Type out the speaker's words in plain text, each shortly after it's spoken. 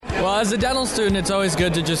Well, as a dental student, it's always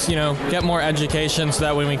good to just, get more education so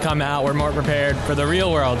that when we come out, we're more prepared for the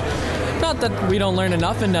real world. Not that we don't learn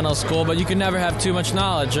enough in dental school, but you can never have too much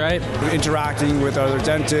knowledge, right? Interacting with other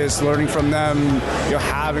dentists, learning from them,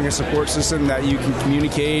 having a support system that you can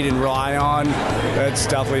communicate and rely on, that's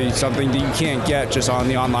definitely something that you can't get just on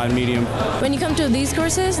the online medium. When you come to these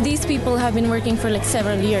courses, these people have been working for like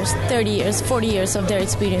several years, 30 years, 40 years of their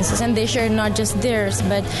experiences, and they share not just theirs,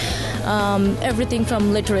 but everything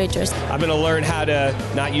from literatures. I'm going to learn how to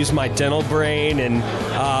not use my dental brain and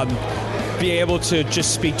be able to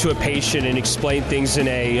just speak to a patient and explain things in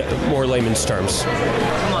a more layman's terms.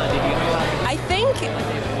 I think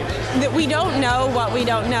that we don't know what we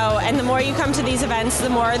don't know, and the more you come to these events, the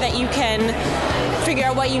more that you can figure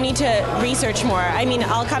out what you need to research more. I mean,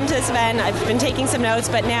 I'll come to this event, I've been taking some notes,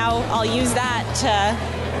 but now I'll use that to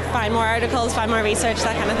find more articles, find more research,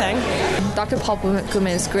 that kind of thing. Dr. Paul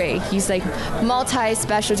Goodman is great. He's like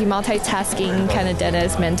multi-specialty, multitasking kind of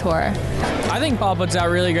dentist mentor. I think Paul puts out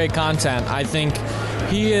really great content. I think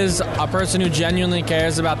he is a person who genuinely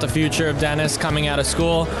cares about the future of dentists coming out of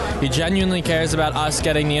school. He genuinely cares about us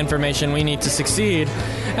getting the information we need to succeed.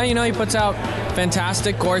 And, he puts out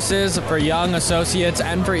fantastic courses for young associates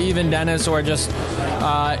and for even dentists who are just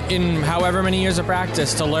in however many years of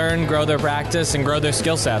practice to learn, grow their practice, and grow their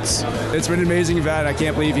skill sets. It's been an amazing event. I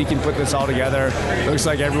can't believe he can put this all together. It looks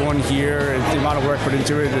like everyone here, the amount of work put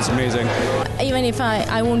into it is amazing. Even if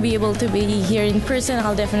I won't be able to be here in person,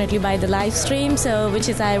 I'll definitely buy the live stream, which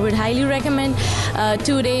is I would highly recommend.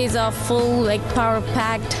 2 days of full,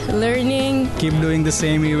 power-packed learning. Keep doing the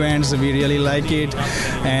same events. We really like it.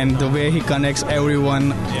 And the way he connects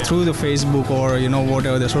everyone through the Facebook or,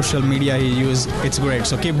 whatever the social media he uses, it's great.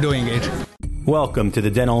 So keep doing it. Welcome to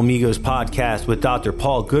the Dental Amigos podcast with Dr.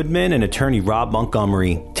 Paul Goodman and attorney Rob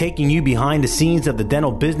Montgomery, taking you behind the scenes of the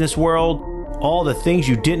dental business world, all the things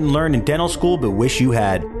you didn't learn in dental school but wish you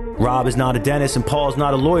had. Rob is not a dentist and Paul is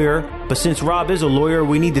not a lawyer, but since Rob is a lawyer,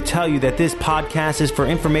 we need to tell you that this podcast is for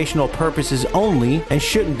informational purposes only and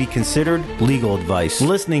shouldn't be considered legal advice.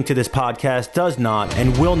 Listening to this podcast does not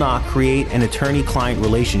and will not create an attorney-client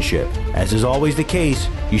relationship. As is always the case,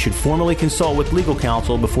 you should formally consult with legal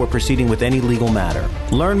counsel before proceeding with any legal matter.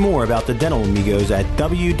 Learn more about the Dental Amigos at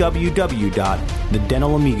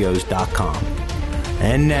www.thedentalamigos.com.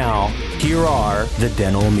 And now, here are the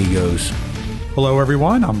Dental Amigos. Hello,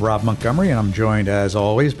 everyone. I'm Rob Montgomery, and I'm joined, as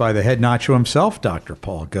always, by the head nacho himself, Dr.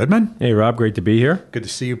 Paul Goodman. Hey, Rob. Great to be here. Good to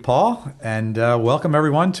see you, Paul. And welcome,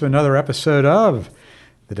 everyone, to another episode of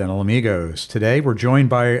the Dental Amigos. Today, we're joined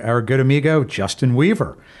by our good amigo, Justin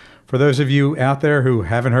Weaver. For those of you out there who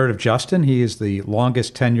haven't heard of Justin, he is the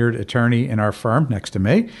longest tenured attorney in our firm, next to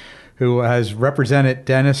me, who has represented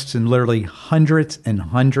dentists in literally hundreds and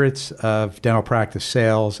hundreds of dental practice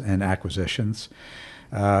sales and acquisitions.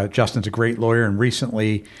 Justin's a great lawyer and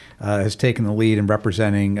recently has taken the lead in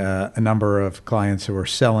representing a number of clients who are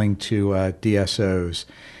selling to DSOs.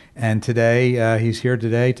 And today, he's here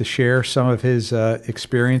today to share some of his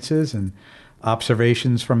experiences and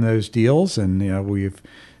observations from those deals. And, we've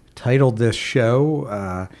titled this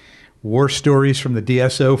show War Stories from the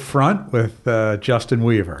DSO Front with Justin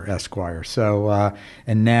Weaver, Esquire. So,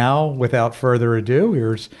 and now, without further ado,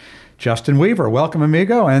 here's Justin Weaver. Welcome,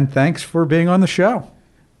 amigo, and thanks for being on the show.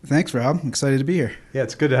 Thanks, Rob. I'm excited to be here. Yeah,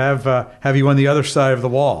 it's good to have you on the other side of the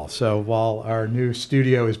wall. So while our new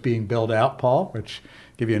studio is being built out, Paul, which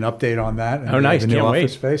give you an update on that. Oh, nice. The new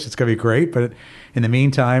office space. It's going to be great. But in the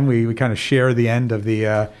meantime, we kind of share the end of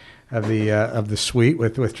the suite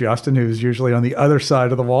with Justin, who's usually on the other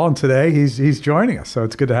side of the wall, and today he's joining us. So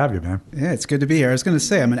it's good to have you, man. Yeah, it's good to be here. I was going to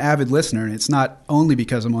say I'm an avid listener, and it's not only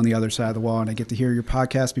because I'm on the other side of the wall and I get to hear your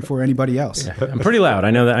podcast before anybody else. Yeah, I'm pretty loud.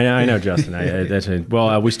 I know that. I know, Justin.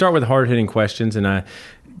 We start with hard-hitting questions, and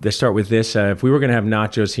let's start with this. If we were going to have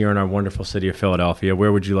nachos here in our wonderful city of Philadelphia,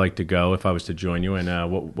 where would you like to go if I was to join you, and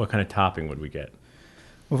what kind of topping would we get?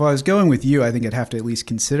 Well, if I was going with you, I think I'd have to at least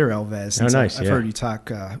consider Elvez. Oh, nice. I've heard you talk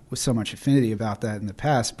with so much affinity about that in the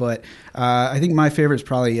past. But I think my favorite is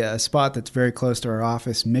probably a spot that's very close to our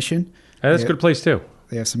office, Mission. That's a good place, too.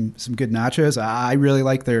 They have some good nachos. I really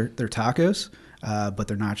like their tacos, but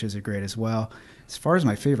their nachos are great as well. As far as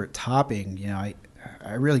my favorite topping, I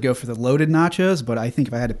really go for the loaded nachos, but I think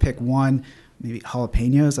if I had to pick one, maybe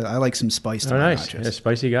jalapenos. I like some spice to my nachos. Yeah,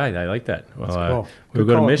 spicy guy. I like that. Well, cool. We'll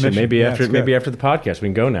go to Mission. Maybe after the podcast, we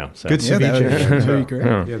can go now. So. Good ceviche. That'd be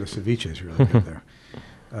great. Yeah, the ceviche is really good there.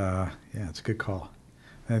 Yeah, it's a good call.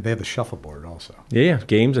 And they have the shuffleboard also. Yeah.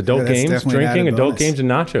 Games, adult games, drinking, adult bonus. games, and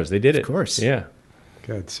nachos. They did it. Of course. Yeah.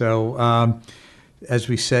 Good. So as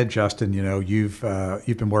we said, Justin, you've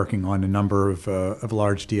been working on a number of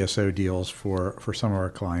large DSO deals for some of our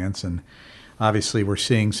clients, and obviously we're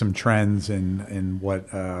seeing some trends in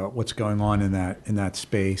what's going on in that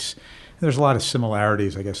space. And there's a lot of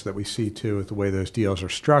similarities, I guess, that we see too with the way those deals are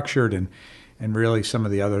structured, and really some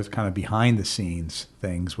of the other kind of behind the scenes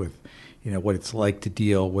things with what it's like to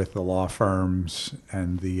deal with the law firms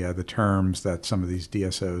and the terms that some of these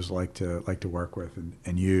DSOs like to work with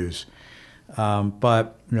and use.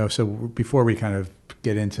 But so before we kind of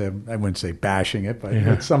get into, I wouldn't say bashing it,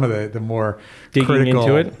 but some of the more digging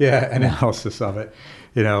critical into it, analysis of it,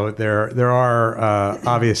 there are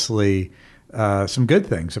obviously some good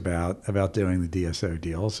things about doing the DSO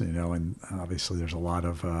deals, and obviously there's a lot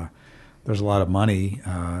of money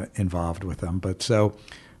involved with them. But so,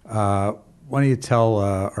 why don't you tell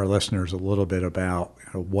our listeners a little bit about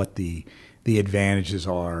what the advantages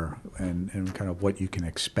are and kind of what you can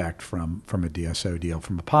expect from a DSO deal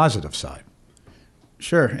from a positive side?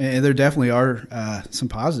 Sure, and there definitely are some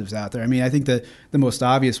positives out there. I mean, I think the most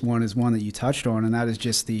obvious one is one that you touched on, and that is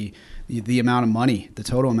just the amount of money, the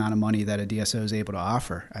total amount of money that a DSO is able to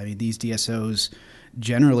offer. I mean, these DSOs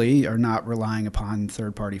generally are not relying upon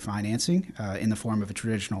third-party financing in the form of a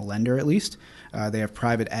traditional lender, at least. They have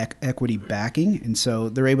private equity backing, and so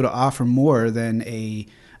they're able to offer more than a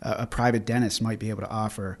private dentist might be able to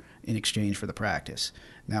offer in exchange for the practice.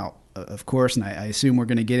 Now, of course, and I assume we're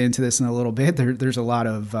going to get into this in a little bit, there's a lot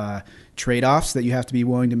of trade-offs that you have to be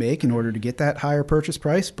willing to make in order to get that higher purchase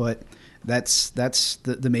price, but that's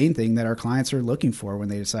the main thing that our clients are looking for when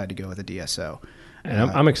they decide to go with a DSO.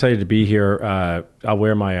 And I'm excited to be here. I'll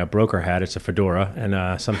wear my broker hat. It's a fedora,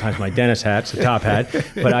 and sometimes my dentist hat. It's a top hat.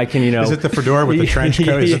 But I can, Is it the fedora with the trench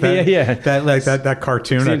coat? Is it that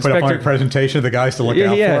cartoon I put up on a presentation of the guys to look out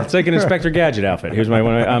for? Yeah, it's like an Inspector Gadget outfit. Here's my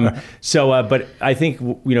one. But I think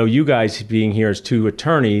you guys being here as two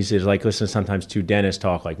attorneys is like listening to sometimes two dentists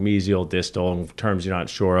talk like mesial, distal, and terms you're not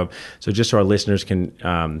sure of. So just so our listeners can,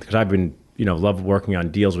 because I've been love working on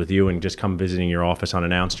deals with you and just come visiting your office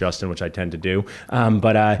unannounced, Justin, which I tend to do.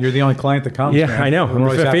 But you're the only client that comes. Yeah, man. I know. I'm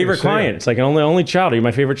my favorite client. It's like an only child. Are you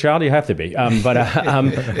my favorite child? You have to be. I'm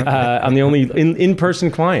the only in-person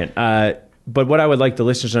client. But what I would like the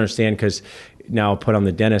listeners to understand, because now I'll put on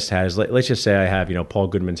the dentist hat, is let's just say I have Paul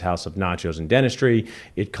Goodman's House of Nachos and Dentistry.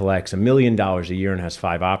 It collects $1 million a year and has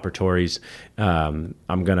 5 operatories. I'm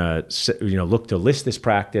gonna look to list this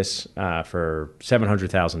practice for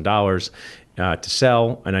 $700,000 to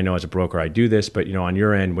sell. And I know as a broker I do this, but on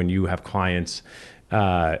your end, when you have clients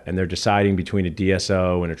and they're deciding between a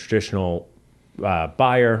DSO and a traditional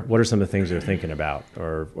buyer, what are some of the things they're thinking about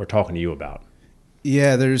or talking to you about?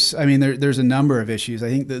 Yeah, there's a number of issues. I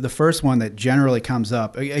think the first one that generally comes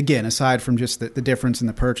up, again, aside from just the difference in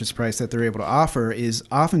the purchase price that they're able to offer, is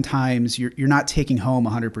oftentimes you're not taking home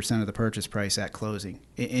 100% of the purchase price at closing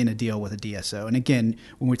in a deal with a DSO. And again,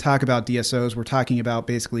 when we talk about DSOs, we're talking about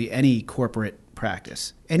basically any corporate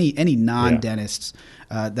practice, any non-dentists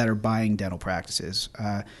that are buying dental practices.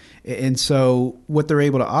 And so what they're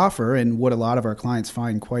able to offer, and what a lot of our clients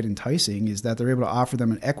find quite enticing, is that they're able to offer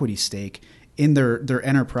them an equity stake in their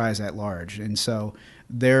enterprise at large. And so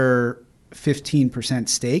their 15%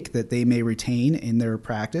 stake that they may retain in their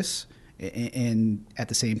practice, and at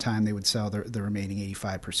the same time they would sell the remaining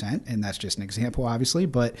 85%, and that's just an example, obviously,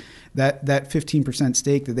 but that 15%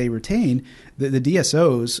 stake that they retain, the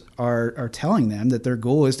DSOs are telling them that their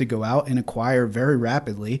goal is to go out and acquire very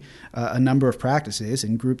rapidly a number of practices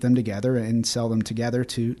and group them together and sell them together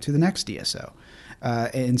to the next DSO.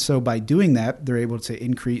 And so by doing that, they're able to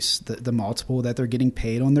increase the multiple that they're getting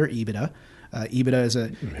paid on their EBITDA.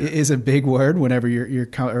 EBITDA is a big word whenever you're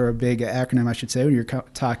or a big acronym, I should say, when you're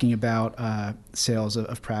talking about sales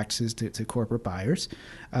of practices to corporate buyers.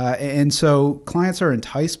 And so clients are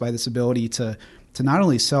enticed by this ability to not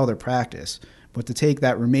only sell their practice, but to take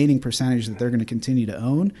that remaining percentage that they're going to continue to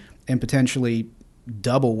own and potentially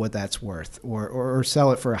double what that's worth, or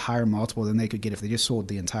sell it for a higher multiple than they could get if they just sold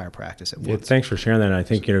the entire practice at once. Yeah, thanks for sharing that. And I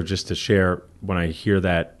think, just to share, when I hear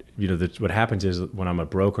that, what happens is when I'm a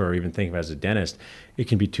broker or even think of it as a dentist, it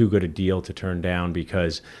can be too good a deal to turn down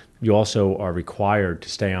because you also are required to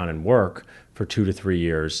stay on and work for 2 to 3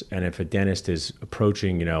 years. And if a dentist is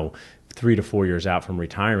approaching, 3 to 4 years out from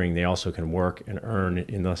retiring, they also can work and earn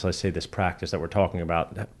in, let's say, this practice that we're talking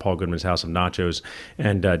about, Paul Goodman's House of Nachos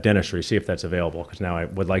and Dentistry. See if that's available, because now I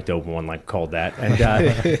would like to open one called that. And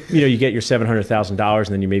you get your $700,000, and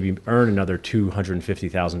then you maybe earn another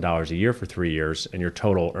 $250,000 a year for 3 years, and your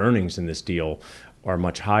total earnings in this deal are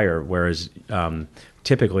much higher. Whereas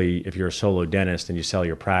typically, if you're a solo dentist and you sell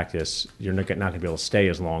your practice, you're not going to be able to stay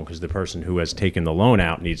as long because the person who has taken the loan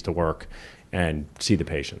out needs to work and see the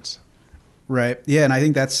patients. Right. Yeah, and I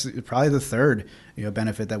think that's probably the third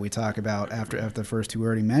benefit that we talk about after the first two we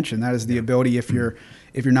already mentioned. That is the ability, if you're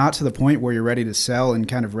not to the point where you're ready to sell and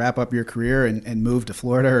kind of wrap up your career and move to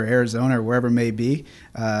Florida or Arizona or wherever it may be,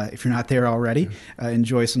 if you're not there already,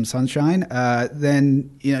 enjoy some sunshine,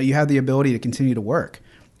 then you have the ability to continue to work.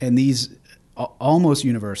 And these almost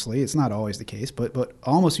universally, it's not always the case, but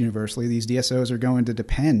almost universally, these DSOs are going to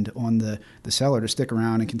depend on the seller to stick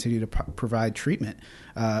around and continue to provide treatment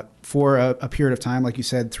for a period of time. Like you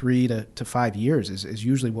said, 3 to 5 years is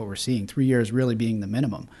usually what we're seeing, 3 years really being the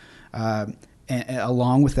minimum. And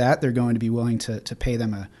along with that, they're going to be willing to pay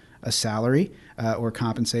them a salary or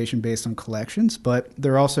compensation based on collections, but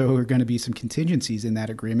there also are going to be some contingencies in that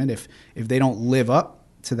agreement. If they don't live up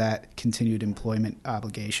to that continued employment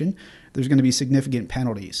obligation, there's going to be significant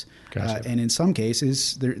penalties. Gotcha. And in some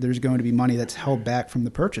cases, there's going to be money that's held back from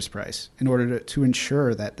the purchase price in order to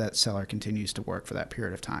ensure that that seller continues to work for that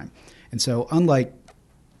period of time. And so unlike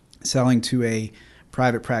selling to a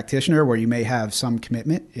private practitioner where you may have some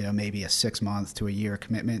commitment, maybe a 6 month to a year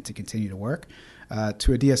commitment to continue to work,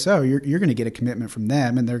 to a DSO, you're going to get a commitment from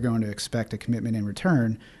them, and they're going to expect a commitment in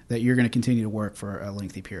return that you're going to continue to work for a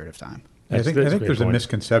lengthy period of time. I think there's a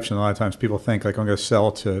misconception. A lot of times people think like I'm going to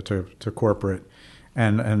sell to corporate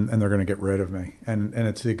and they're going to get rid of me. And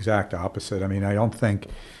it's the exact opposite. I mean, I don't think,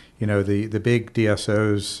 the big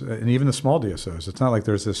DSOs and even the small DSOs, it's not like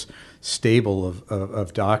there's this stable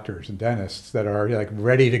of doctors and dentists that are like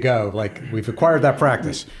ready to go. Like, we've acquired that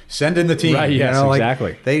practice, send in the team. Right, yes,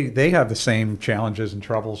 exactly. They have the same challenges and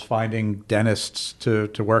troubles finding dentists to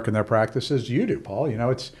work in their practice as you do, Paul.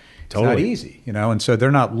 It's not easy, and so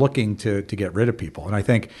they're not looking to get rid of people. And I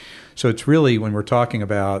think, so it's really, when we're talking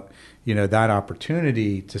about, that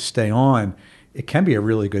opportunity to stay on, it can be a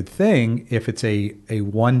really good thing if it's a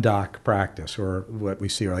one doc practice, or what we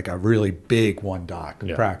see are like a really big one doc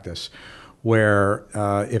practice, where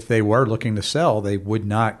if they were looking to sell, they could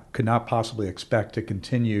not possibly expect to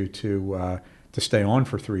continue to stay on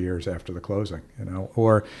for 3 years after the closing, and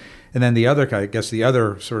then the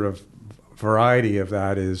other sort of variety of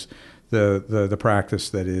that is the practice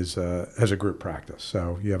that is as a group practice.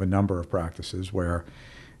 So you have a number of practices where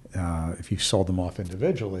if you sold them off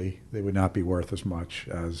individually, they would not be worth as much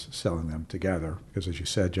as selling them together. Because as you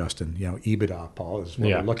said, Justin, EBITDA, Paul, is what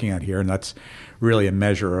we're looking at here, and that's really a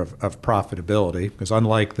measure of profitability. Because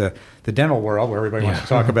unlike the dental world, where everybody wants to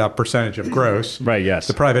talk about percentage of gross, right? Yes.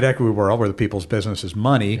 The private equity world, where the people's business is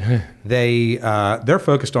money, they're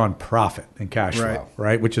focused on profit and cash flow,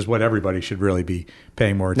 right? Which is what everybody should really be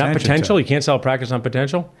paying more attention to. Not potential. You can't sell a practice on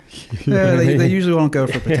potential. Yeah, they usually won't go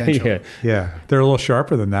for potential. Yeah, they're a little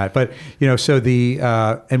sharper than that. But so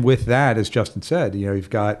and with that, as Justin said, you've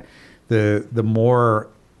got the more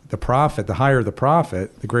the profit, the higher the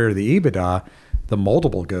profit, the greater the EBITDA, the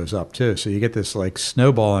multiple goes up too. So you get this like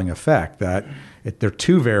snowballing effect that they're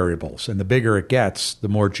two variables, and the bigger it gets, the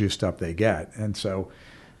more juiced up they get. And so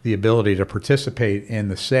the ability to participate in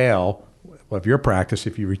the sale of your practice,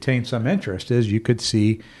 if you retain some interest, is you could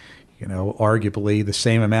see, arguably the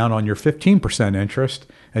same amount on your 15% interest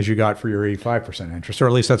as you got for your 85% interest, or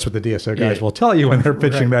at least that's what the DSO guys will tell you when they're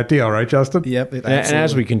pitching that deal, right, Justin? Yep. And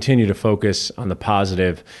as we continue to focus on the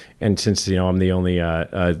positive, and since I'm the only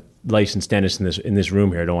licensed dentist in this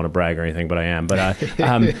room here, I don't want to brag or anything, but I am. But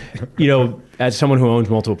as someone who owns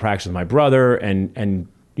multiple practices, my brother and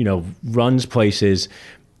runs places.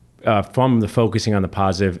 From the focusing on the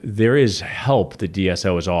positive, there is help the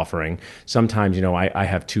DSO is offering. Sometimes, I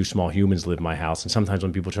have 2 small humans live in my house, and sometimes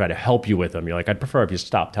when people try to help you with them, you're like, I'd prefer if you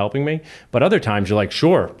stopped helping me. But other times you're like,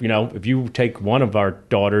 sure, if you take one of our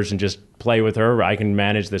daughters and just play with her, I can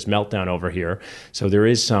manage this meltdown over here. So there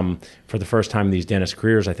is some, for the first time in these dentist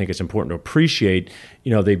careers, I think it's important to appreciate,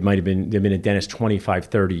 they've been a dentist 25,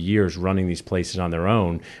 30 years running these places on their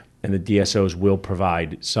own, and the DSOs will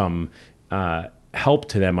provide some help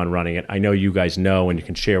to them on running it. I know you guys know, and you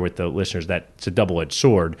can share with the listeners that it's a double-edged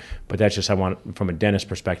sword, but that's just, I want, from a dentist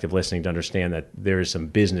perspective, listening, to understand that there is some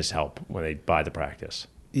business help when they buy the practice.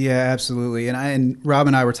 Yeah, absolutely. And Rob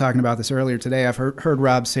and I were talking about this earlier today. I've heard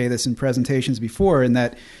Rob say this in presentations before, and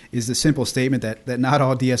that is the simple statement that not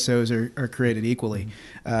all DSOs are created equally.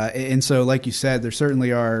 And so, like you said, there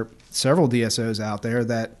certainly are several DSOs out there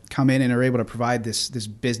that come in and are able to provide this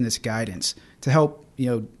business guidance to help,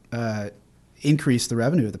 increase the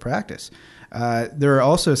revenue of the practice. There are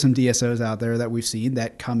also some DSOs out there that we've seen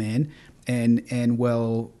that come in and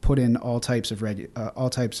will put in all types of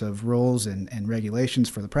rules and regulations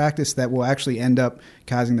for the practice that will actually end up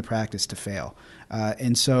causing the practice to fail.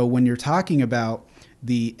 And so when you're talking about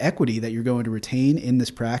the equity that you're going to retain in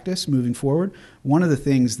this practice moving forward, one of the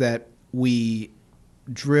things that we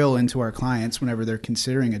drill into our clients whenever they're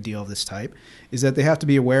considering a deal of this type is that they have to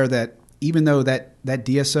be aware that even though that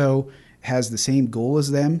DSO has the same goal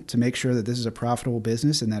as them to make sure that this is a profitable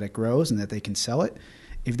business and that it grows and that they can sell it,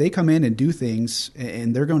 if they come in and do things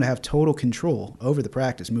and they're going to have total control over the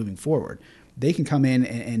practice moving forward, they can come in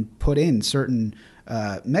and put in certain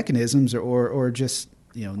mechanisms or just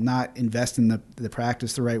not invest in the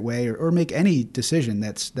practice the right way or make any decision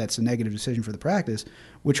that's a negative decision for the practice,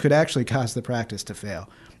 which could actually cause the practice to fail.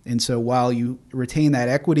 And so while you retain that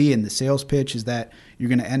equity and the sales pitch is that you're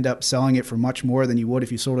going to end up selling it for much more than you would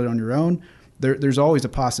if you sold it on your own, there's always a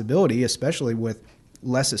possibility, especially with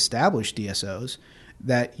less established DSOs,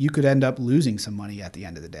 that you could end up losing some money at the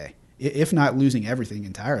end of the day, if not losing everything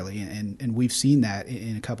entirely. And we've seen that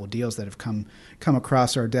in a couple of deals that have come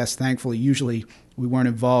across our desk. Thankfully, usually we weren't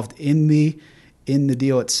involved in the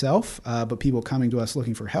deal itself, but people coming to us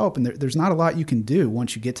looking for help. And there's not a lot you can do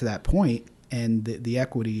once you get to that point, and the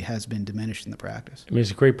equity has been diminished in the practice. I mean,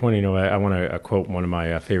 it's a great point. I want to quote one of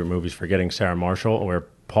my favorite movies, Forgetting Sarah Marshall, where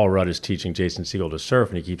Paul Rudd is teaching Jason Segel to surf,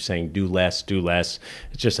 and he keeps saying, do less, do less.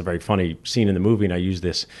 It's just a very funny scene in the movie, and I use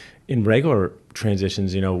this in regular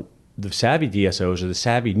transitions. The savvy DSOs or the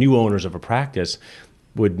savvy new owners of a practice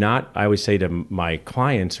would not, I always say to my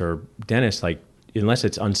clients or dentists, like, unless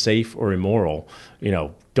it's unsafe or immoral,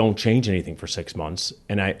 don't change anything for 6 months.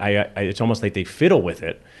 And I it's almost like they fiddle with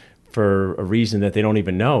it for a reason that they don't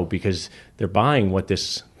even know, because they're buying what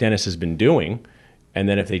this dentist has been doing. And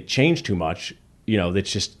then if they change too much,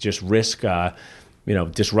 that's just risk,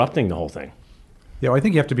 disrupting the whole thing. Yeah, I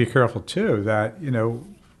think you have to be careful too that,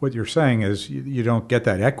 what you're saying is you don't get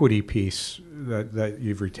that equity piece that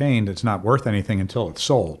you've retained. It's not worth anything until it's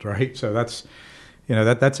sold, right? So that's,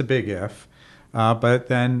 that's a big if. But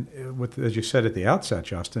then, as you said at the outset,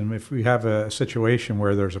 Justin, if we have a situation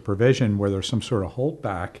where there's a provision where there's some sort of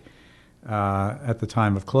holdback at the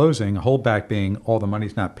time of closing, a holdback being all the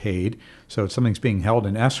money's not paid, so something's being held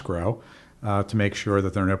in escrow to make sure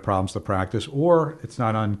that there are no problems to practice, or it's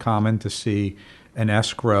not uncommon to see an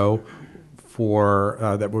escrow for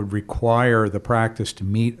that would require the practice to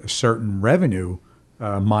meet a certain revenue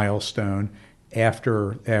milestone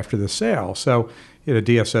after the sale. So,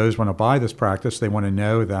 DSOs want to buy this practice. They want to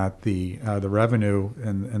know that the revenue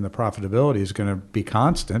and the profitability is going to be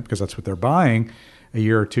constant, because that's what they're buying a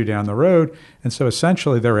year or two down the road. And so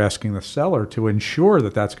essentially they're asking the seller to ensure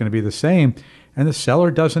that that's going to be the same. And the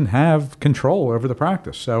seller doesn't have control over the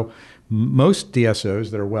practice. So most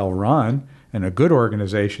DSOs that are well run and a good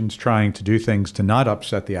organization's trying to do things to not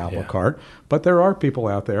upset the apple cart. But there are people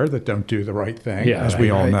out there that don't do the right thing, as we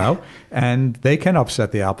all know, and they can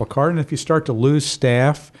upset the apple cart. And if you start to lose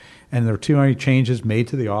staff and there are too many changes made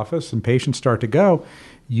to the office and patients start to go,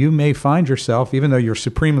 you may find yourself, even though you're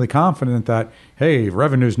supremely confident that, hey,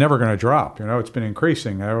 revenue's never going to drop. It's been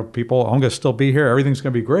increasing. People, I'm going to still be here. Everything's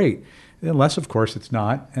going to be great. Unless, of course, it's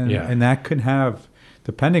not. And that can have,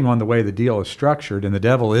 depending on the way the deal is structured, and the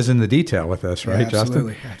devil is in the detail with this, right,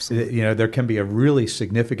 Justin? Absolutely. There can be a really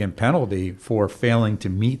significant penalty for failing to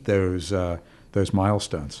meet those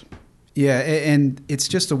milestones. Yeah, and it's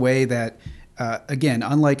just a way that, again,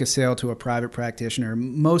 unlike a sale to a private practitioner,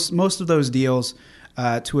 most of those deals,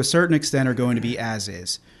 to a certain extent, are going to be as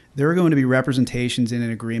is. There are going to be representations in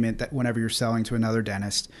an agreement that whenever you're selling to another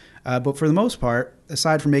dentist. But for the most part,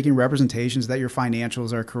 aside from making representations that your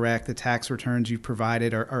financials are correct, the tax returns you've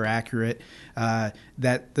provided are accurate,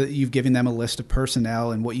 that you've given them a list of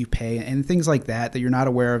personnel and what you pay and things like that you're not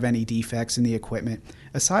aware of any defects in the equipment.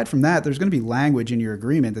 Aside from that, there's going to be language in your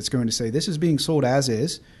agreement that's going to say this is being sold as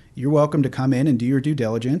is. You're welcome to come in and do your due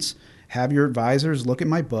diligence, have your advisors look at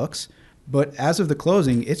my books. But as of the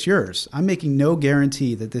closing, it's yours. I'm making no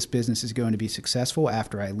guarantee that this business is going to be successful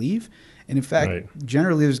after I leave. And in fact,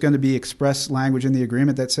 generally there's going to be express language in the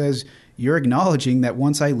agreement that says you're acknowledging that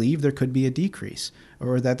once I leave, there could be a decrease,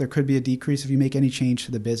 or that there could be a decrease if you make any change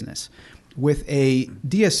to the business. With a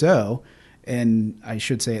DSO, and I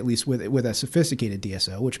should say at least with a sophisticated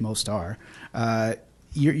DSO, which most are,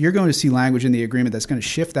 you're going to see language in the agreement that's going to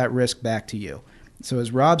shift that risk back to you. So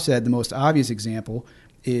as Rob said, the most obvious example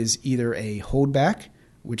is either a holdback,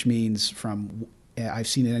 which means I've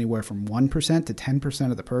seen it anywhere from 1% to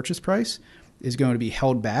 10% of the purchase price is going to be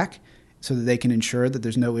held back so that they can ensure that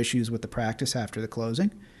there's no issues with the practice after the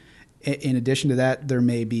closing. In addition to that, there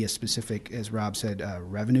may be a specific, as Rob said,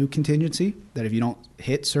 revenue contingency, that if you don't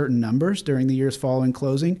hit certain numbers during the years following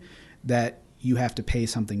closing, that you have to pay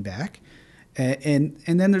something back. And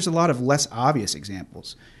then there's a lot of less obvious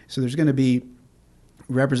examples. So there's going to be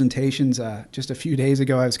representations. Just a few days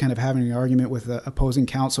ago, I was kind of having an argument with the opposing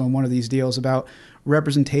counsel in one of these deals about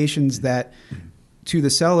representations that to the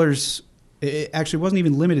seller's, it actually wasn't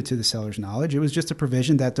even limited to the seller's knowledge. It was just a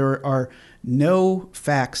provision that there are no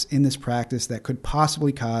facts in this practice that could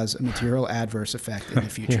possibly cause a material adverse effect in the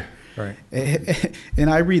future. Right. And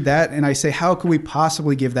I read that and I say, how could we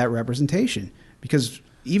possibly give that representation? Because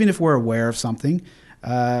even if we're aware of something,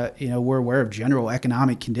 we're aware of general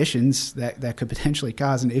economic conditions that could potentially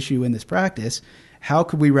cause an issue in this practice, how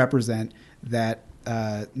could we represent that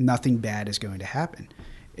nothing bad is going to happen?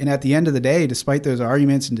 And at the end of the day, despite those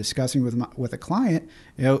arguments and discussing with a client,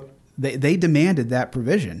 they demanded that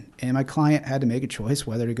provision, and my client had to make a choice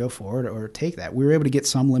whether to go forward or take that. We were able to get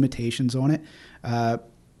some limitations on it,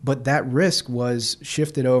 but that risk was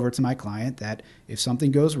shifted over to my client. That if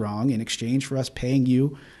something goes wrong, in exchange for us paying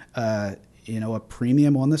you, a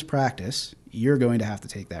premium on this practice, you're going to have to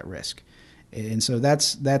take that risk. And so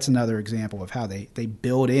that's another example of how they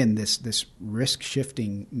build in this risk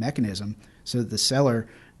shifting mechanism so that the seller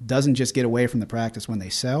doesn't just get away from the practice when they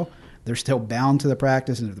sell. They're still bound to the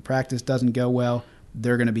practice, and if the practice doesn't go well,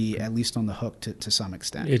 they're going to be at least on the hook to some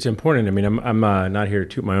extent. It's important. I mean, I'm not here to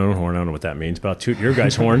toot my own horn. I don't know what that means, but I'll toot your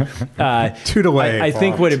guys' horn. Toot away. I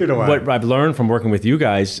think what I've learned from working with you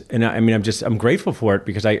guys, and I'm grateful for it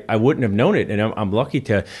because I wouldn't have known it, and I'm lucky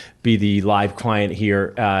to be the live client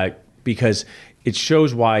here because it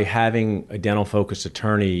shows why having a dental-focused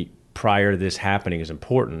attorney prior to this happening is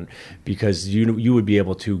important, because you would be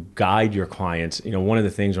able to guide your clients. One of the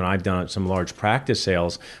things when I've done some large practice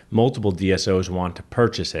sales, multiple DSOs want to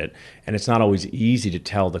purchase it, and it's not always easy to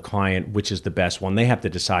tell the client which is the best one. They have to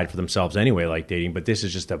decide for themselves anyway, like dating, but this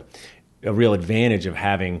is just a real advantage of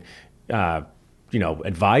having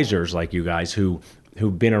advisors like you guys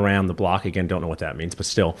who've been around the block. Again, don't know what that means, but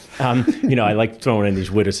still, I like throwing in these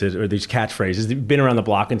witticisms or these catchphrases. They've been around the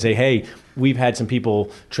block and say, hey, we've had some people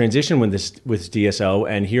transition with DSO,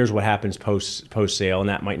 and here's what happens post sale, and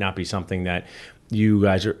that might not be something that you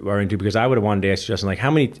guys are into. Because I would have wanted to ask Justin, like, how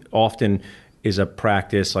many often is a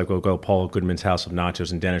practice, like we'll go Paul Goodman's House of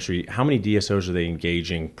Nachos and Dentistry, how many DSOs are they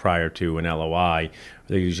engaging prior to an LOI? Are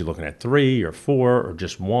they usually looking at 3 or 4 or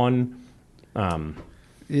just 1?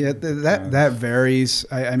 Yeah, that varies.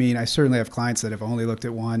 I certainly have clients that have only looked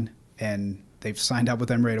at one, and they've signed up with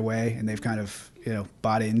them right away, and they've kind of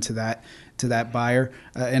bought into that buyer.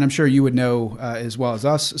 And I'm sure you would know as well as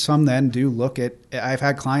us. Some then do look at. I've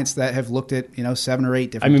had clients that have looked at 7 or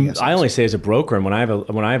 8 different. DSOs. I only say as a broker, and when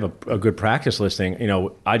I have a good practice listing,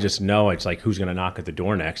 I just know it's like who's going to knock at the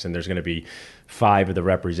door next, and there's going to be 5 of the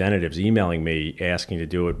representatives emailing me asking to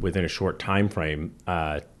do it within a short time frame.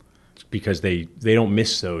 Because they don't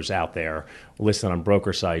miss those out there listed on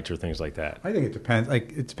broker sites or things like that. I think it depends.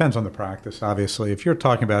 It depends on the practice, obviously. If you're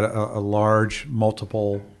talking about a large,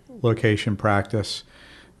 multiple location practice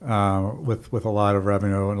with a lot of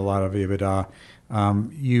revenue and a lot of EBITDA,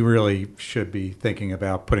 you really should be thinking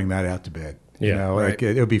about putting that out to bid. Right.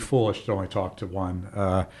 It would be foolish to only talk to one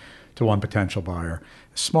potential buyer.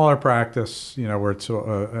 Smaller practice, where it's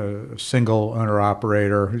a single owner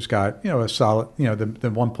operator who's got, a solid, the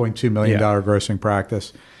 $1.2 million grossing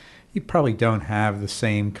practice, you probably don't have the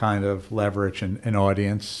same kind of leverage and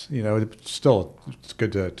audience. It's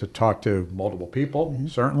good to talk to multiple people,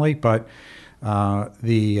 certainly, but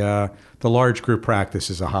the large group practice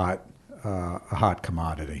is a hot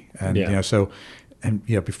commodity, and so. And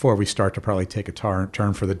before we start to probably take a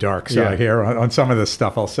turn for the dark side here on some of this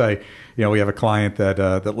stuff, I'll say, we have a client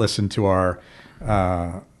that listened to our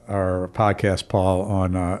podcast, Paul,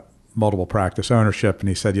 on multiple practice ownership, and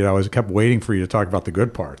he said, I kept waiting for you to talk about the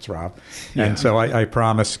good parts, Rob. Yeah. And so I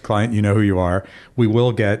promise, client, you know who you are. We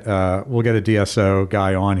will get a DSO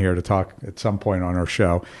guy on here to talk at some point on our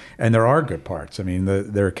show, and there are good parts. I mean,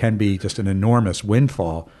 there can be just an enormous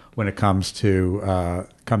windfall when it comes to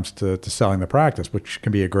selling the practice, which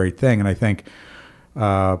can be a great thing. And I think,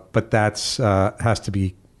 but that's has to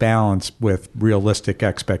be balanced with realistic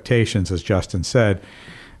expectations, as Justin said.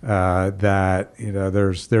 That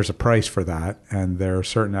there's a price for that, and there are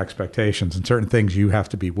certain expectations and certain things you have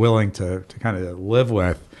to be willing to kind of live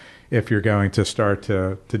with if you're going to start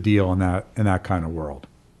to deal in that kind of world.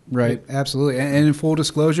 Right, absolutely. And in full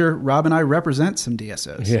disclosure, Rob and I represent some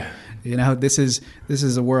DSOs. Yeah. This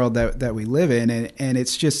is a world that we live in, and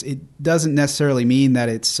it's just, it doesn't necessarily mean that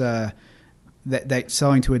it's that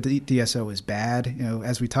selling to a DSO is bad.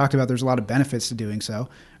 As we talked about, there's a lot of benefits to doing so.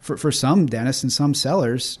 for some dentists and some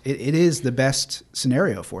sellers, it is the best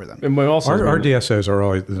scenario for them. And we also our DSOs are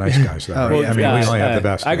always the nice guys, though. Right? I mean, we only have the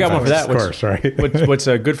best. I got one for that. Of course, right? What's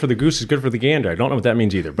good for the goose is good for the gander. I don't know what that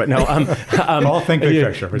means either, but no. All think big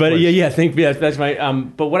picture. But that's my.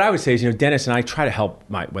 But what I would say is, dentists and I try to help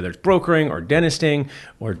whether it's brokering or dentisting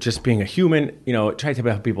or just being a human. Try to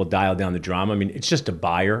help people dial down the drama. I mean, it's just a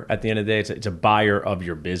buyer at the end of the day. It's a buyer of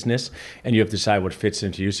your business, and you have to decide what fits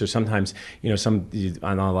into you. So sometimes,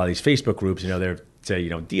 on a lot of these Facebook groups, they're say,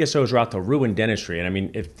 DSOs are out to ruin dentistry. And I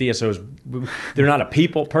mean, if DSOs, they're not a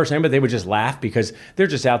people person, but they would just laugh because they're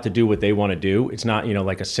just out to do what they want to do. It's not,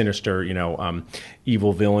 like a sinister,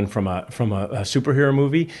 evil villain from a superhero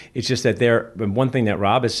movie. It's just that one thing that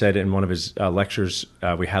Rob has said in one of his lectures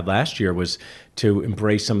we had last year was to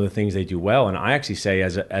embrace some of the things they do well. And I actually say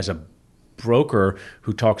as a broker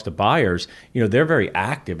who talks to buyers, they're very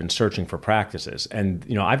active in searching for practices. And,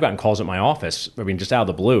 I've gotten calls at my office, just out of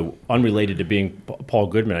the blue, unrelated to being Paul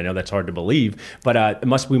Goodman. I know that's hard to believe, but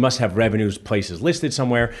we must have revenues places listed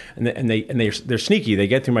somewhere. And they're sneaky. They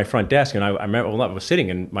get through my front desk. And I remember I was sitting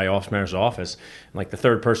in my office manager's office, and like the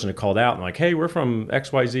third person had called out and like, hey, we're from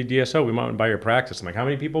XYZ DSO. We want to buy your practice. I'm like, how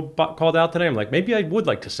many people called out today? I'm like, maybe I would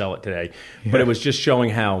like to sell it today. Yeah. But it was just showing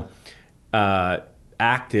how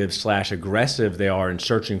active/aggressive they are in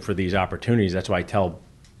searching for these opportunities. That's why I tell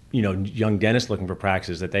young dentists looking for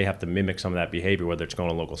practices that they have to mimic some of that behavior, whether it's going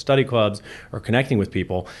to local study clubs or connecting with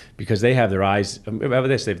people, because they have their eyes, they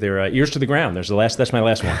have their ears to the ground. That's my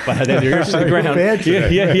last one. But they have their ears to the ground.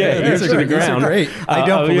 Ears to the ground. Great. I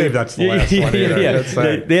don't believe that's the last one either.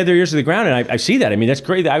 They have their ears to the ground, and I see that. I mean, that's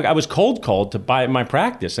great. I was cold called to buy my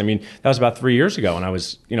practice. I mean, that was about 3 years ago, and I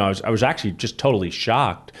was actually just totally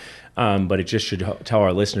shocked. But it just should tell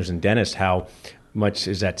our listeners and dentists how much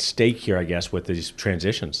is at stake here, I guess, with these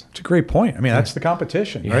transitions. It's a great point. I mean, that's the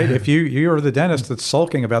competition, right? If you're the dentist that's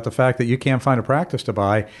sulking about the fact that you can't find a practice to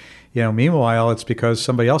buy, meanwhile, it's because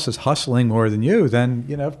somebody else is hustling more than you, then,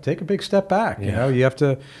 take a big step back. Yeah. You have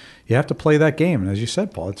to play that game. And as you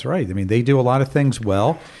said, Paul, it's right. I mean, they do a lot of things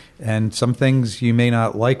well, and some things you may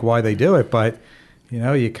not like why they do it, but,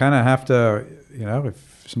 you kind of have to,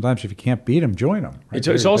 sometimes if you can't beat them, join them. Right?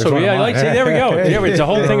 It's also, I like to say, there we go. It's a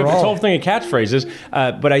whole thing. It's a whole thing of catchphrases.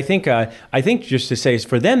 But I think just to say,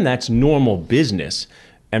 for them, that's normal business.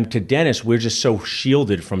 And to dentists, we're just so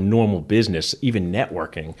shielded from normal business, even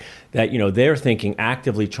networking, that they're thinking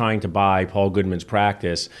actively trying to buy Paul Goodman's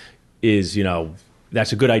practice is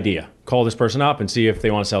that's a good idea. Call this person up and see if they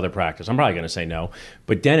want to sell their practice. I'm probably going to say no,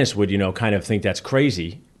 but dentists would kind of think that's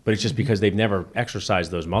crazy. But it's just because they've never exercised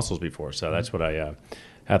those muscles before. So that's what I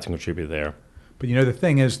have to contribute there. But the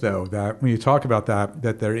thing is, though, that when you talk about that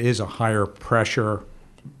there is a higher pressure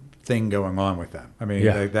thing going on with them. I mean,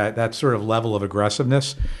 that sort of level of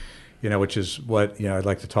aggressiveness, which is what I'd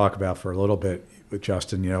like to talk about for a little bit with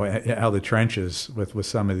Justin. How the trenches with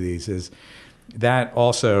some of these is that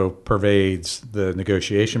also pervades the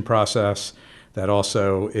negotiation process. That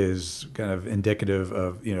also is kind of indicative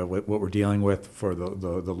of what we're dealing with for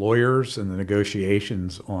the lawyers and the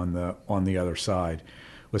negotiations on the other side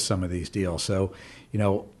with some of these deals. So,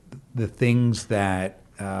 the things that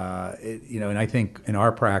and I think in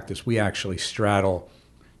our practice we actually straddle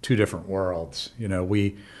two different worlds.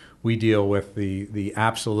 We deal with the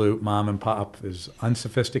absolute mom and pop, as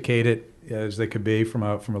unsophisticated as they could be from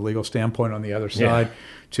a legal standpoint on the other side,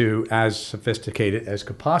 to as sophisticated as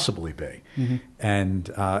could possibly be. Mm-hmm. And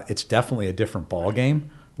it's definitely a different ballgame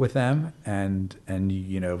with them. And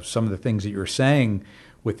some of the things that you're saying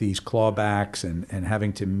with these clawbacks and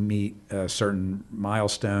having to meet certain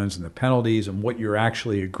milestones and the penalties and what you're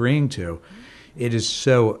actually agreeing to, it is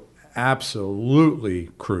so absolutely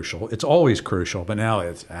crucial. It's always crucial, but now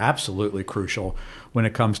it's absolutely crucial when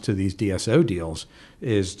it comes to these DSO deals,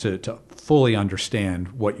 is to fully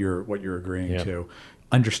understand what you're agreeing to,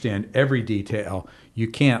 understand every detail. You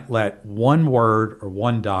can't let one word or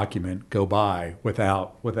one document go by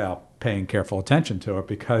without paying careful attention to it,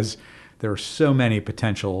 because there are so many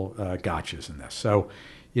potential gotchas in this. So,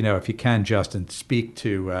 if you can, Justin, speak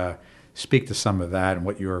to some of that and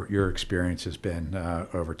what your experience has been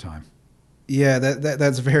over time. Yeah,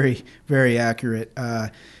 that's very, very accurate.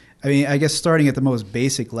 I guess starting at the most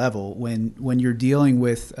basic level, when you're dealing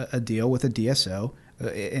with a deal with a DSO,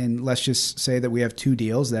 and let's just say that we have two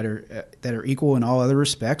deals that are equal in all other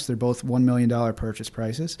respects. They're both $1 million purchase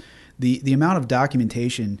prices. The amount of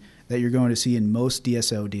documentation that you're going to see in most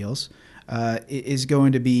DSO deals is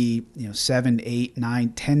going to be 7, 8, 9,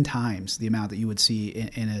 10 times the amount that you would see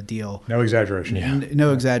in a deal. No exaggeration.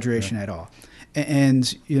 No exaggeration at all.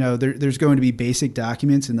 And there's going to be basic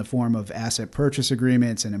documents in the form of asset purchase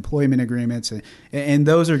agreements and employment agreements, and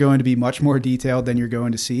those are going to be much more detailed than you're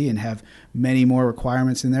going to see and have many more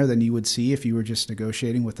requirements in there than you would see if you were just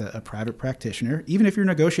negotiating with a private practitioner, even if you're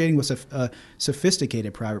negotiating with a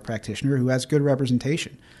sophisticated private practitioner who has good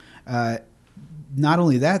representation. Not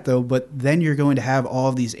only that, though, but then you're going to have all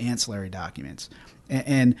of these ancillary documents.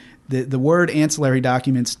 And the word ancillary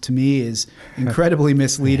documents to me is incredibly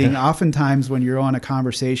misleading. Oftentimes when you're on a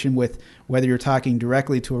conversation with, whether you're talking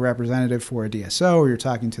directly to a representative for a DSO or you're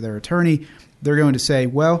talking to their attorney, they're going to say,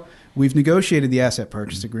 well, we've negotiated the asset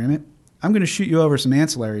purchase agreement. I'm going to shoot you over some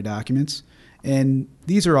ancillary documents, and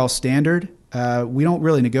these are all standard. We don't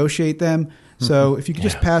really negotiate them. So if you could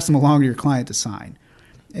just pass them along to your client to sign.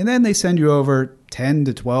 And then they send you over 10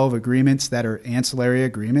 to 12 agreements that are ancillary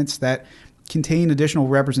agreements that contain additional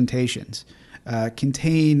representations,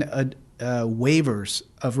 contain waivers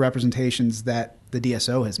of representations that the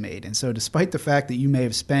DSO has made. And so despite the fact that you may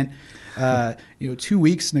have spent 2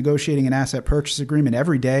 weeks negotiating an asset purchase agreement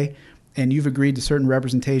every day, and you've agreed to certain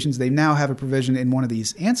representations, they now have a provision in one of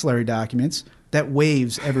these ancillary documents that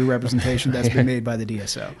waives every representation that's been made by the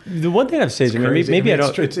DSO. The one thing I've said is maybe I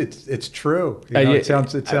don't. It's true. It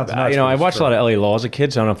sounds nuts. I watched a lot of LA Law as a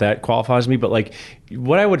kid, so I don't know if that qualifies me. But like,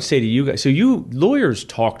 what I would say to you guys, so you lawyers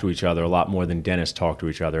talk to each other a lot more than dentists talk to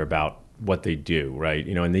each other about what they do, right?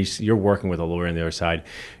 And you're working with a lawyer on the other side.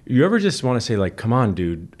 You ever just want to say, like, come on,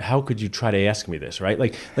 dude, how could you try to ask me this, right?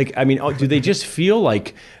 Do they just feel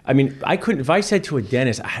like, I couldn't, if I said to a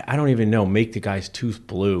dentist, I don't even know, make the guy's tooth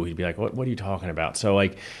blue, he'd be like, what are you talking about? So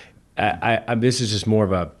like, this is just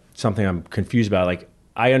more of something I'm confused about. Like,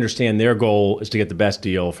 I understand their goal is to get the best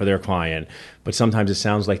deal for their client, but sometimes it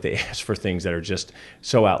sounds like they ask for things that are just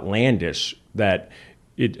so outlandish that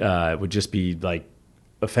it would just be like,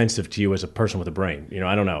 offensive to you as a person with a brain.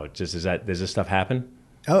 I don't know. It just does this stuff happen?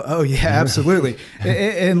 Oh yeah, absolutely.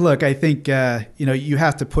 And look, I think you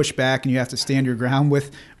have to push back and you have to stand your ground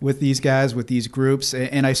with these guys, with these groups.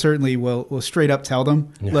 And I certainly will straight up tell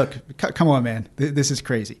them, look, come on, man, this is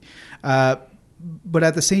crazy. But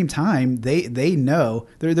at the same time, they know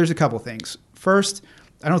there's a couple things. First,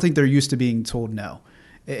 I don't think they're used to being told no.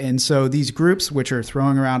 And so these groups, which are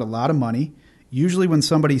throwing around a lot of money, usually when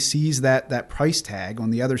somebody sees that price tag on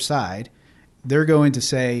the other side, they're going to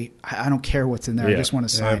say, I don't care what's in there. I just want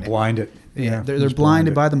to sign it. Blinded. Yeah, they're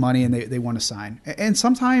blinded by the money, and they want to sign. And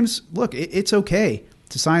sometimes, look, it's okay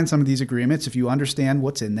to sign some of these agreements if you understand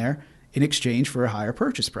what's in there in exchange for a higher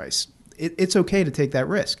purchase price. It's okay to take that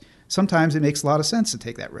risk. Sometimes it makes a lot of sense to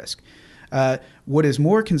take that risk. What is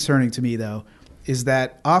more concerning to me, though, is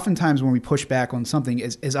that oftentimes when we push back on something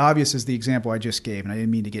as obvious as the example I just gave, and I didn't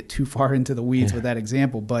mean to get too far into the weeds with that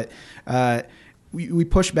example, but we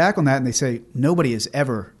push back on that and they say, nobody has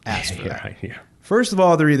ever asked for that. Right, yeah. First of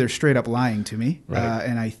all, they're either straight up lying to me, right.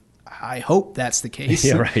 And I hope that's the case.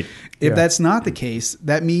 Yeah, right. If that's not the case,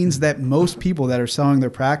 that means that most people that are selling their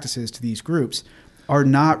practices to these groups are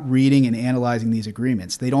not reading and analyzing these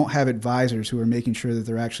agreements. They don't have advisors who are making sure that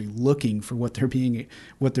they're actually looking for what they're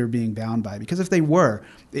being bound by. Because if they were,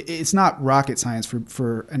 it's not rocket science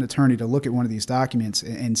for an attorney to look at one of these documents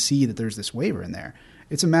and see that there's this waiver in there.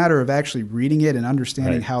 It's a matter of actually reading it and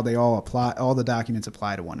understanding how they all apply, all the documents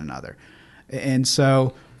apply to one another. And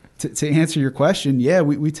so to answer your question,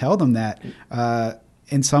 we tell them that.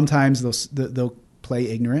 And sometimes they'll play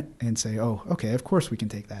ignorant and say, oh, okay, of course we can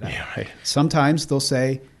take that out. Yeah, right. Sometimes they'll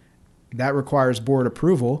say that requires board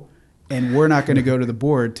approval and we're not going to go to the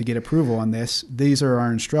board to get approval on this. These are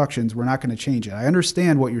our instructions. We're not going to change it. I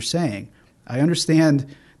understand what you're saying. I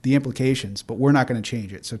understand the implications, but we're not going to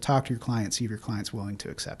change it. So talk to your client, see if your client's willing to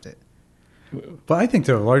accept it. But I think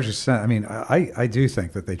to a large extent, I do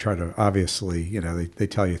think that they try to, obviously, they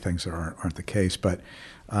tell you things that aren't the case, but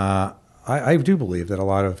I do believe that a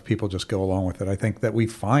lot of people just go along with it. I think that we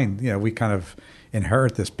find, we kind of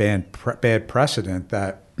inherit this bad precedent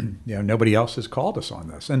that, nobody else has called us on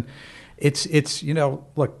this. And it's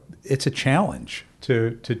look, it's a challenge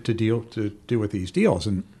to do with these deals.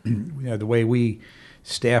 And, the way we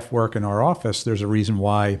staff work in our office, there's a reason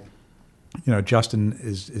why, Justin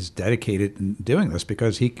is dedicated in doing this,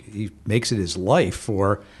 because he makes it his life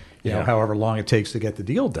for, however long it takes to get the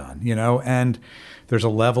deal done, and there's a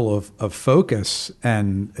level of focus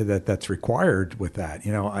and that's required with that.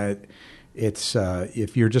 It's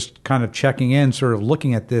if you're just kind of checking in, sort of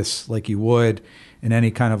looking at this like you would in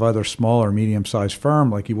any kind of other small or medium-sized firm,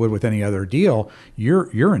 like you would with any other deal,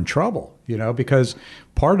 you're in trouble, because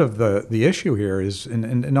part of the issue here is,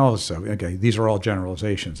 and also, okay, these are all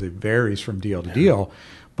generalizations. It varies from deal to deal.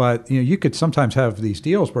 But you could sometimes have these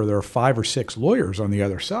deals where there are 5 or 6 lawyers on the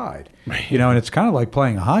other side, and it's kind of like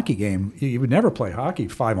playing a hockey game. You would never play hockey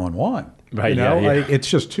 5-on-1, right? Like, it's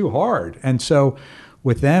just too hard. And so,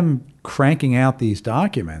 with them cranking out these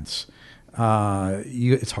documents,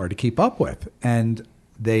 it's hard to keep up with. And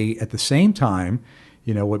they, at the same time,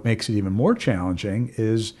 what makes it even more challenging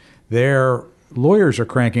is their lawyers are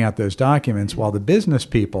cranking out those documents while the business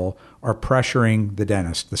people are pressuring the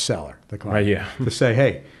dentist, the seller, the client, to say,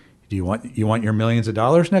 hey, do you want your millions of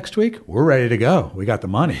dollars next week? We're ready to go. We got the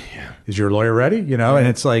money. Is your lawyer ready? And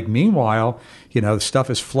it's like, meanwhile, the stuff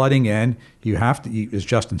is flooding in. You have to, as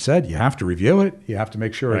Justin said, you have to review it. You have to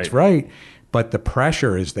make sure it's right. But the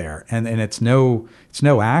pressure is there, and it's no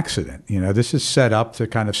accident. This is set up to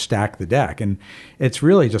kind of stack the deck, and it's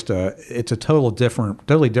really just it's a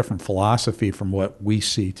totally different philosophy from what we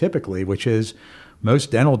see typically, which is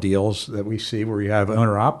most dental deals that we see where you have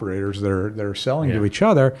owner operators that are selling to each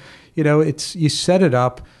other. You set it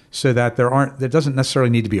up so that there doesn't necessarily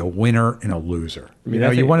need to be a winner and a loser.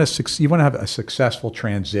 You want to have a successful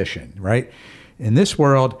transition, right? In this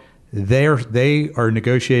world, they are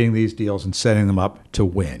negotiating these deals and setting them up to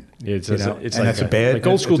win. It's like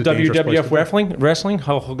old school WWF wrestling,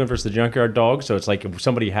 Hulk Hogan versus the Junkyard Dog. So it's like if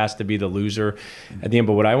somebody has to be the loser at the end.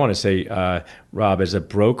 But what I want to say, Rob, as a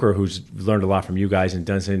broker who's learned a lot from you guys and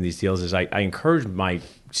done some of these deals, is I encourage my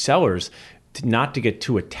sellers not to get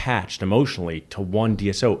too attached emotionally to one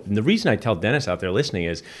DSO. And the reason I tell dentists out there listening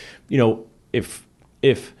is, if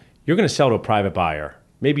you're going to sell to a private buyer,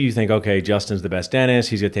 maybe you think, okay, Justin's the best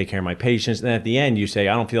dentist. He's going to take care of my patients. And then at the end, you say,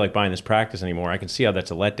 I don't feel like buying this practice anymore. I can see how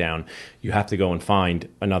that's a letdown. You have to go and find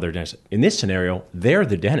another dentist. In this scenario, they're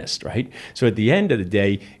the dentist, right? So at the end of the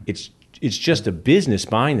day, it's just a business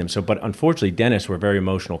buying them. So, but unfortunately, dentists, we're very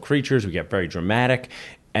emotional creatures. We get very dramatic.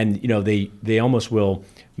 And, they almost will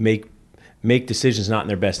make decisions not in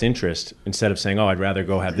their best interest instead of saying, oh, I'd rather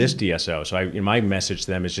go have this DSO. So my message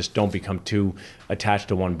to them is just don't become too attached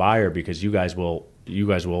to one buyer, because you guys will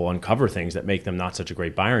uncover things that make them not such a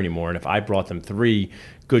great buyer anymore. And if I brought them 3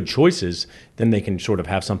 good choices, then they can sort of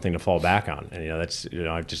have something to fall back on. And that's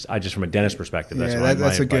I just from a dentist perspective, that's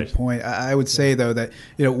that's a good point. I would say though that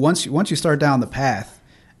once you start down the path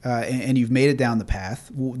and you've made it down the path,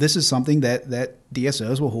 this is something that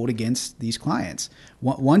DSOs will hold against these clients.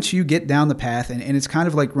 Once you get down the path, and it's kind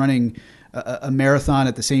of like running a marathon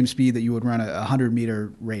at the same speed that you would run a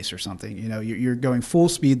 100-meter race or something. You're going full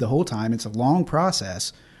speed the whole time. It's a long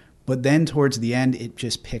process, but then towards the end, it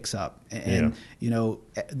just picks up. And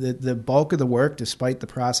the bulk of the work, despite the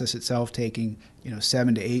process itself taking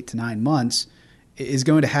 7 to 8 to 9 months, is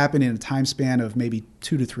going to happen in a time span of maybe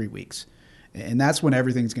 2 to 3 weeks, and that's when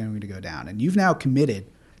everything's going to go down. And you've now committed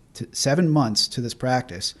to 7 months to this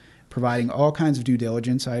practice, providing all kinds of due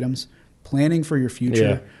diligence items, planning for your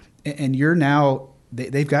future. And you're now,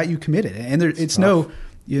 they've got you committed, and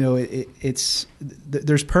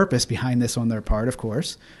there's purpose behind this on their part, of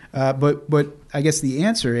course. But I guess the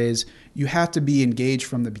answer is you have to be engaged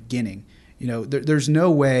from the beginning. There's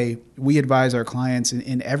no way we advise our clients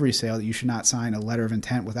in every sale that you should not sign a letter of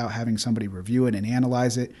intent without having somebody review it and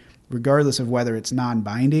analyze it, regardless of whether it's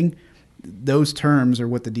non-binding. Those terms are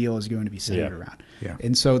what the deal is going to be centered around. Yeah.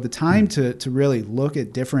 And so the time to really look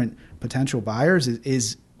at different potential buyers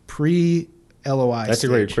is pre-LOI That's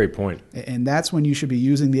stage. A great point. And that's when you should be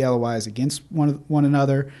using the LOIs against one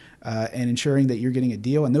another and ensuring that you're getting a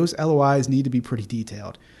deal. And those LOIs need to be pretty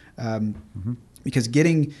detailed. Because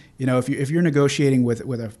getting, if you're negotiating with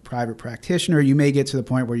a private practitioner, you may get to the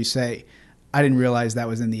point where you say, I didn't realize that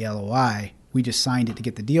was in the LOI. We just signed it to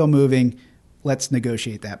get the deal moving. Let's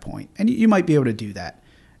negotiate that point. And you might be able to do that.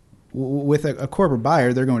 With a corporate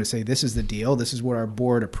buyer, they're going to say, this is the deal. This is what our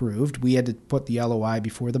board approved. We had to put the LOI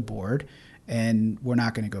before the board, and we're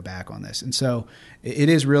not going to go back on this. And so it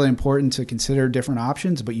is really important to consider different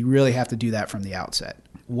options, but you really have to do that from the outset.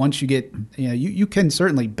 Once you get, you can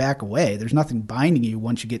certainly back away. There's nothing binding you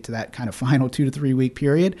once you get to that kind of final 2 to 3 week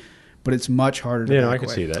period, but it's much harder to back away. I can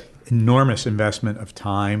see that. Enormous investment of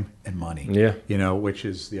time and money. Yeah. Which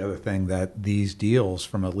is the other thing, that these deals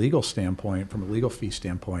from a legal standpoint, from a legal fee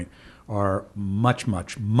standpoint, are much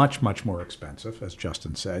more expensive, as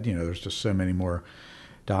Justin said. There's just so many more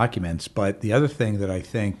documents. But the other thing that I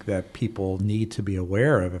think that people need to be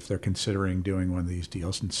aware of if they're considering doing one of these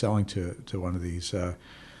deals and selling to one of these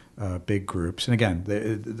big groups, and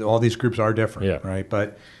again, all these groups are different, right?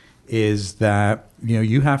 But is that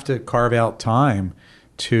you have to carve out time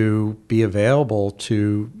to be available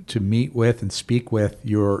to meet with and speak with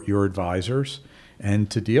your advisors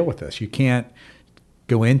and to deal with this. You can't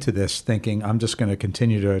go into this thinking I'm just going to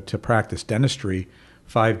continue to practice dentistry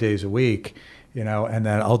 5 days a week, and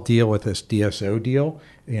then I'll deal with this DSO deal,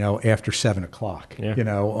 after 7 o'clock,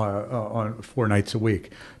 on 4 nights a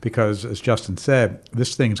week. Because as Justin said,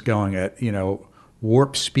 this thing's going at,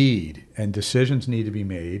 warp speed, and decisions need to be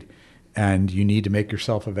made, and you need to make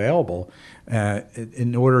yourself available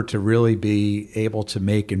in order to really be able to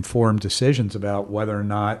make informed decisions about whether or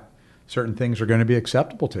not certain things are going to be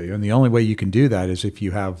acceptable to you. And the only way you can do that is if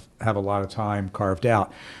you have a lot of time carved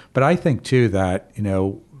out. But I think too that,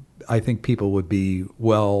 I think people would be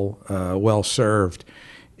well served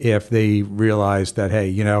if they realize that, hey,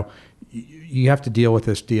 you have to deal with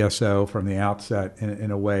this DSO from the outset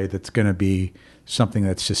in a way that's going to be something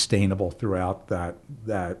that's sustainable throughout that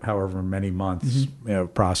however many months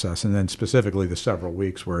process, and then specifically the several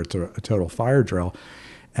weeks where it's a total fire drill,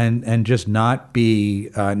 and just not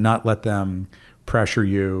let them pressure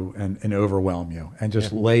you and overwhelm you, and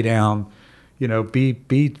just lay down.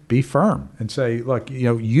 Be firm and say, look,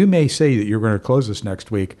 you may say that you're going to close this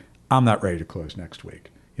next week. I'm not ready to close next week.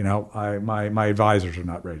 My advisors are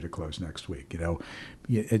not ready to close next week.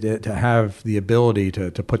 To have the ability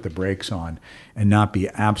to put the brakes on and not be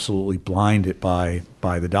absolutely blinded by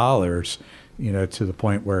the dollars, to the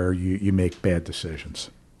point where you make bad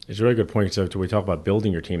decisions. It's a really good point. So we talk about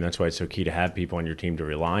building your team. That's why it's so key to have people on your team to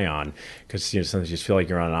rely on, because sometimes you just feel like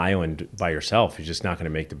you're on an island by yourself. You're just not going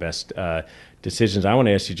to make the best decisions. I want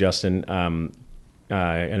to ask you, Justin.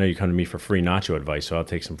 I know you come to me for free nacho advice, so I'll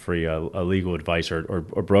take some free legal advice or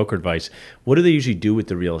broker advice. What do they usually do with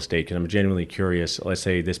the real estate? Because I'm genuinely curious. Let's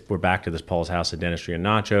say we're back to this Paul's House of Dentistry and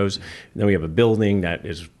Nachos. And then we have a building that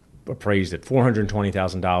is appraised at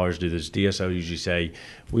 $420,000. Do those DSOs usually say,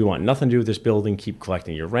 we want nothing to do with this building, keep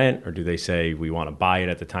collecting your rent? Or do they say, we want to buy it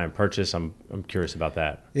at the time of purchase? I'm curious about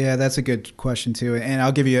that. Yeah, that's a good question too. And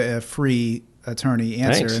I'll give you a free attorney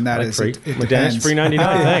answer. Thanks. And that is free. It depends. Free 99.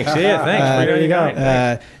 Thanks. Yeah, thanks. Free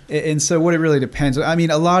 99. And so what it really depends. I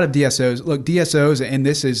mean, a lot of DSOs, and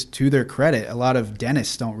this is to their credit, a lot of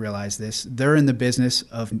dentists don't realize this. They're in the business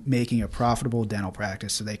of making a profitable dental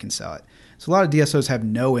practice so they can sell it. So a lot of DSOs have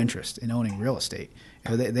no interest in owning real estate.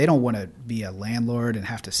 They don't want to be a landlord and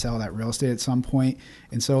have to sell that real estate at some point.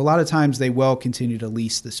 And so a lot of times they will continue to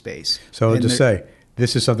lease the space. So just say,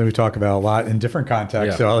 this is something we talk about a lot in different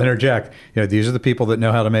contexts. Yeah. So I'll interject. These are the people that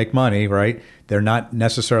know how to make money, right? They're not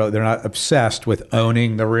obsessed with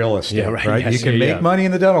owning the real estate, right? Yes, you can make money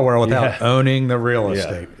in the dental world without owning the real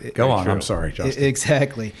estate. Go on. True. I'm sorry, Justin.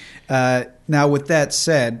 Exactly. Now, with that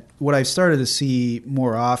said, what I've started to see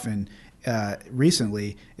more often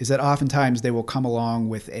recently is that oftentimes they will come along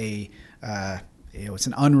with it's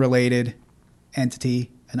an unrelated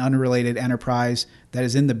entity, an unrelated enterprise that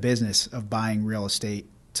is in the business of buying real estate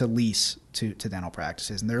to lease to dental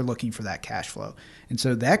practices, and they're looking for that cash flow. And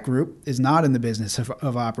so that group is not in the business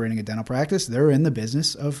of operating a dental practice. They're in the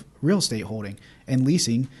business of real estate holding and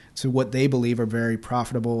leasing to what they believe are very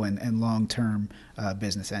profitable and long-term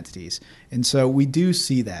business entities. And so we do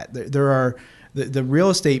see that. The real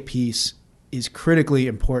estate piece is critically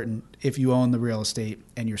important if you own the real estate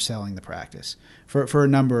and you're selling the practice for a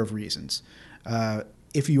number of reasons.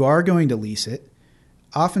 If you are going to lease it,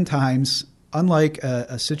 oftentimes, unlike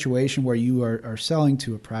a situation where you are selling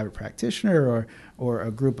to a private practitioner or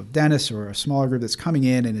a group of dentists or a smaller group that's coming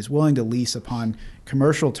in and is willing to lease upon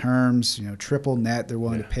commercial terms, triple net, they're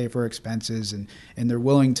willing to pay for expenses and they're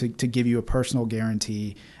willing to give you a personal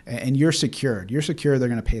guarantee, and you're secured. You're secure they're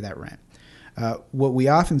going to pay that rent. What we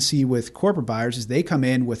often see with corporate buyers is they come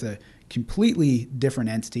in with a completely different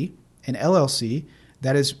entity, an LLC,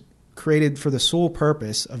 that is created for the sole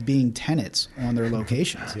purpose of being tenants on their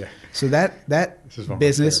locations. So that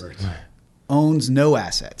business owns no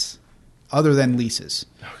assets other than leases.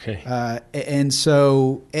 Okay.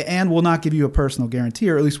 And will not give you a personal guarantee,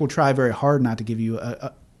 or at least will try very hard not to give you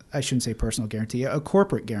I shouldn't say personal guarantee, a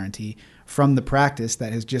corporate guarantee from the practice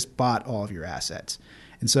that has just bought all of your assets.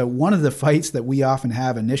 And so one of the fights that we often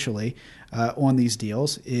have initially on these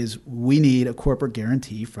deals is we need a corporate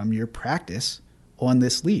guarantee from your practice on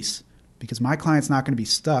this lease, because my client's not going to be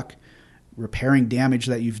stuck repairing damage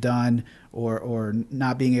that you've done or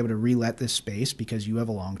not being able to re-let this space because you have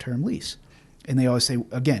a long-term lease. And they always say,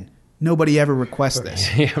 again, nobody ever requests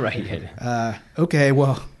this. Yeah, right. Okay,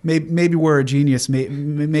 well, maybe we're a genius,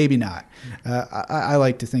 maybe not. I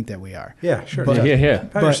like to think that we are. Yeah, sure. But,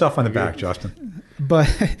 pat yourself on the back, Justin. But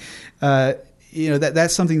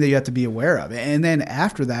that's something that you have to be aware of. And then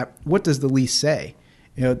after that, what does the lease say?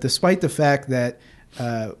 Despite the fact that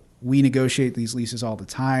we negotiate these leases all the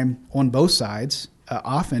time on both sides,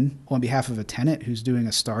 often on behalf of a tenant who's doing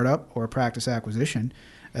a startup or a practice acquisition,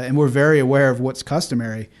 and we're very aware of what's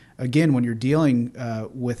customary. Again, when you're dealing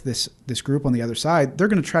with this group on the other side, they're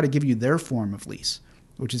going to try to give you their form of lease,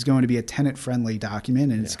 which is going to be a tenant-friendly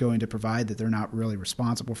document, and it's going to provide that they're not really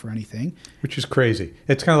responsible for anything. Which is crazy.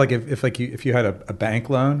 It's kind of like if you had a bank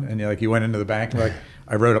loan and you went into the bank and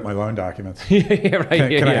I wrote up my loan documents. Right.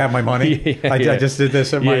 Can I have my money? I just did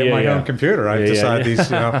this at my own computer. I decided these.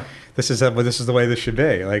 This is the way this should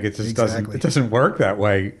be. Like it just doesn't work that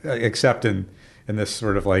way, except in this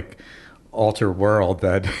sort of like alter world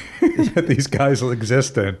that these guys will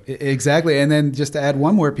exist in. Exactly. And then just to add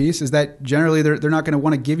one more piece is that generally they're not going to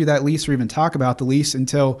want to give you that lease or even talk about the lease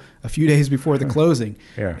until a few days before the closing.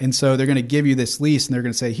 Yeah. And so they're going to give you this lease and they're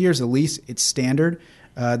going to say, here's the lease. It's standard.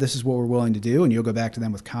 This is what we're willing to do. And you'll go back to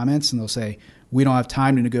them with comments and they'll say, we don't have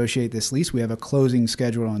time to negotiate this lease. We have a closing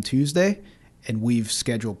scheduled on Tuesday and we've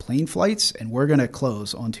scheduled plane flights and we're going to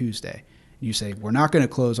close on Tuesday. And you say, we're not going to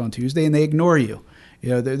close on Tuesday, and they ignore you.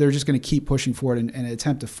 They're just going to keep pushing forward and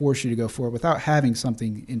attempt to force you to go forward without having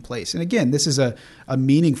something in place. And again, this is a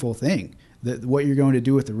meaningful thing. What you're going to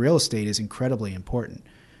do with the real estate is incredibly important.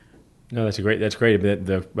 No, that's great.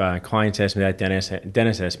 The clients asked me that.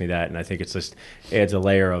 Dennis asked me that, and I think it's just adds a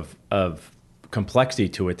layer of complexity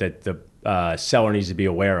to it that the seller needs to be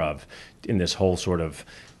aware of in this whole sort of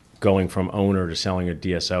going from owner to selling a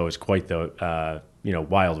DSO is quite the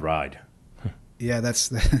wild ride. Yeah, that's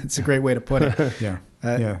a great way to put it.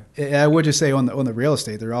 Yeah. I would just say on the real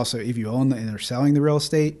estate, they're also, if you own and are selling the real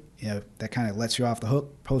estate, that kind of lets you off the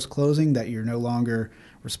hook post closing, that you're no longer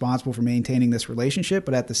responsible for maintaining this relationship.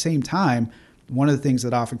 But at the same time, one of the things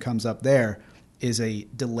that often comes up there is a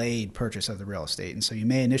delayed purchase of the real estate. And so you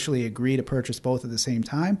may initially agree to purchase both at the same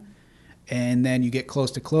time, and then you get close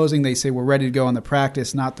to closing. They say, we're ready to go on the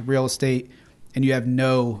practice, not the real estate. And you have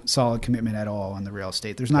no solid commitment at all on the real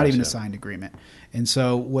estate. There's not even a signed agreement. And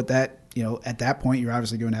so what that, at that point, you're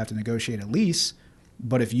obviously going to have to negotiate a lease.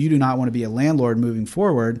 But if you do not want to be a landlord moving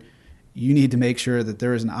forward, you need to make sure that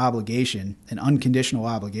there is an obligation, an unconditional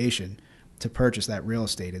obligation to purchase that real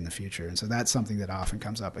estate in the future. And so that's something that often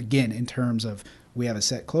comes up. Again, in terms of we have a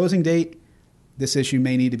set closing date, this issue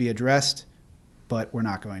may need to be addressed, but we're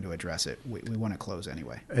not going to address it. We want to close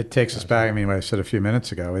anyway. It takes us back. I mean, what I said a few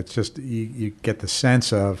minutes ago, it's just you get the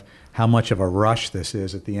sense of how much of a rush this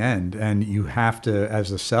is at the end. And you have to,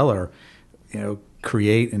 as a seller,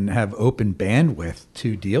 create and have open bandwidth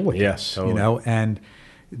to deal with this, totally. And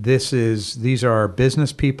these are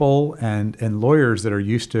business people and lawyers that are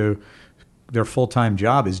used to their full-time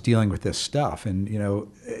job is dealing with this stuff. And,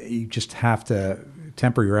 you just have to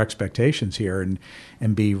temper your expectations here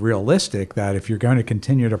and be realistic that if you're going to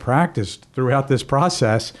continue to practice throughout this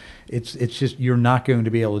process, it's just you're not going to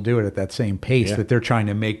be able to do it at that same pace that they're trying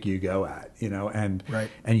to make you go at, and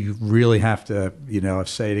you really have to,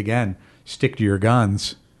 say it again, stick to your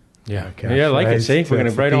guns. Yeah. Okay. Yeah, I like it. See, we're going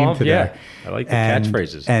to write them off. Today. Yeah, I like the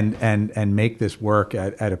catchphrases. And make this work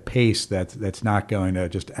at a pace that's not going to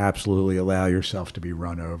just absolutely allow yourself to be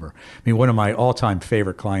run over. I mean, one of my all-time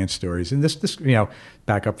favorite client stories, and this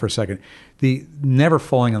back up for a second, the never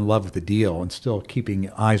falling in love with the deal and still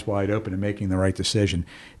keeping eyes wide open and making the right decision.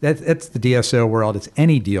 That's the DSO world. It's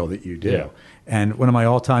any deal that you do. Yeah. And one of my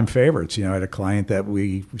all-time favorites, I had a client that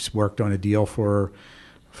we worked on a deal for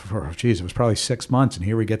it was probably 6 months, and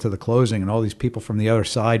here we get to the closing, and all these people from the other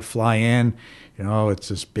side fly in. It's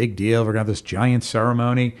this big deal. We're going to have this giant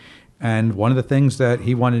ceremony. And one of the things that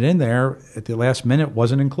he wanted in there at the last minute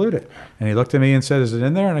wasn't included. And he looked at me and said, is it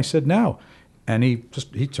in there? And I said, no. And he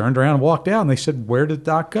turned around and walked out, and they said, where did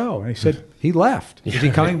Doc go? And he said, he left. Is he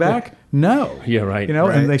coming back? No. Yeah, right.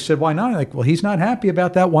 Right. And they said, why not? I'm like, well, he's not happy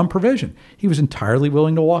about that one provision. He was entirely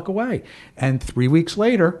willing to walk away. And 3 weeks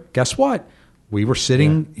later, guess what? We were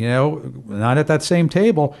sitting, not at that same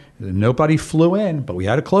table. Nobody flew in, but we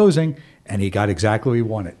had a closing, and he got exactly what he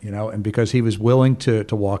wanted, and because he was willing to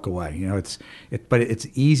walk away. But it's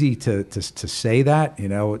easy to say that,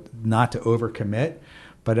 not to overcommit.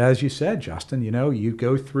 But as you said, Justin, you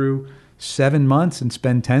go through 7 months and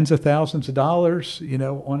spend tens of thousands of dollars,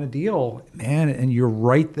 on a deal, man, and you're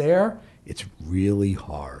right there. It's really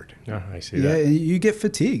hard. Oh, I see that. Yeah, you get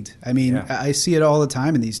fatigued. I mean, I see it all the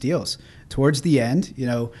time in these deals. Towards the end,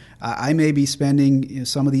 I may be spending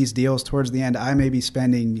some of these deals towards the end. I may be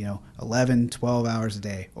spending 11, 12 hours a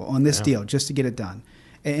day on this deal just to get it done.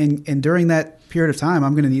 And during that period of time,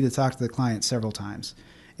 I'm going to need to talk to the client several times.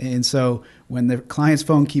 And so when the client's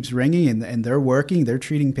phone keeps ringing and they're working, they're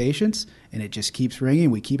treating patients, and it just keeps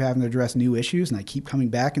ringing, we keep having to address new issues, and I keep coming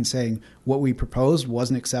back and saying what we proposed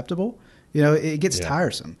wasn't acceptable. It gets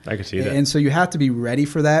tiresome. I can see that. And so you have to be ready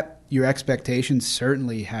for that. Your expectations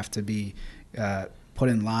certainly have to be put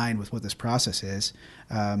in line with what this process is.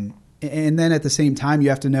 And then at the same time, you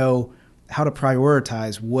have to know how to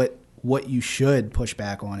prioritize what you should push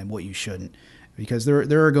back on and what you shouldn't, because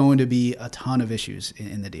there are going to be a ton of issues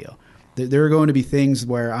in the deal. There are going to be things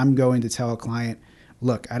where I'm going to tell a client,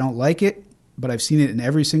 look, I don't like it, but I've seen it in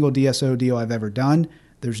every single DSO deal I've ever done.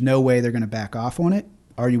 There's no way they're going to back off on it.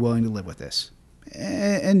 Are you willing to live with this?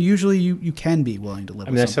 And usually you can be willing to live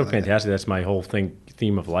with it. That's so fantastic. That's my whole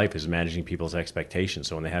theme of life is managing people's expectations.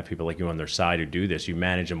 So when they have people like you on their side who do this, you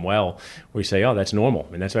manage them well, where you say, oh, that's normal.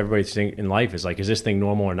 And that's what everybody's saying in life is like, is this thing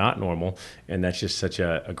normal or not normal? And that's just such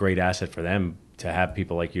a great asset for them to have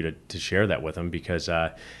people like you to share that with them, because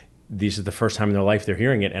these are the first time in their life they're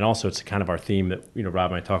hearing it. And also it's kind of our theme that,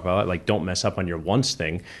 Rob and I talk about, like, don't mess up on your once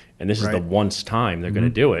thing. And this is the once time they're going to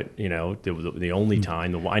do it, the only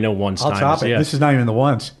time. I know once time. I'll top it. This is not even the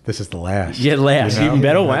once. This is the last. Yeah, last. Even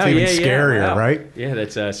better. Wow. That's even scarier, wow. right? Yeah,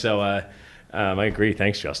 that's I agree.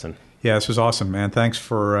 Thanks, Justin. Yeah, this was awesome, man. Thanks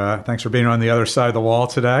for being on the other side of the wall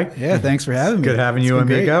today. Yeah, thanks for having me. Good having you,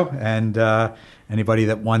 amigo. Great. And anybody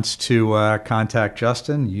that wants to contact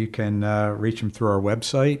Justin, you can reach him through our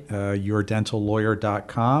website,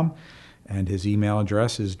 yourdentallawyer.com. And his email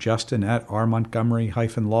address is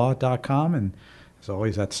justin@rmontgomery-law.com. And as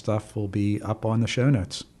always, that stuff will be up on the show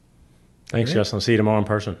notes. Thanks, Justin. I'll see you tomorrow in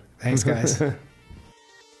person. Thanks, guys.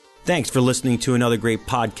 Thanks for listening to another great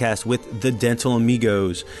podcast with the Dental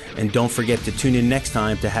Amigos. And don't forget to tune in next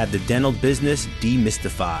time to have the dental business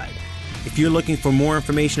demystified. If you're looking for more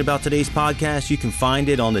information about today's podcast, you can find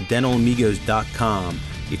it on thedentalamigos.com.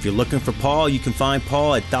 If you're looking for Paul, you can find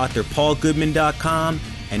Paul at drpaulgoodman.com.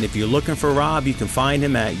 And if you're looking for Rob, you can find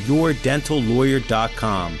him at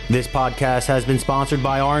yourdentallawyer.com. This podcast has been sponsored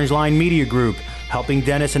by Orange Line Media Group, helping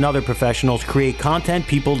dentists and other professionals create content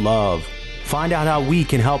people love. Find out how we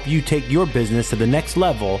can help you take your business to the next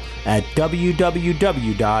level at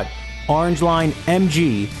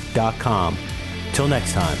www.orangelinemg.com. Till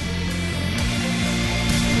next time.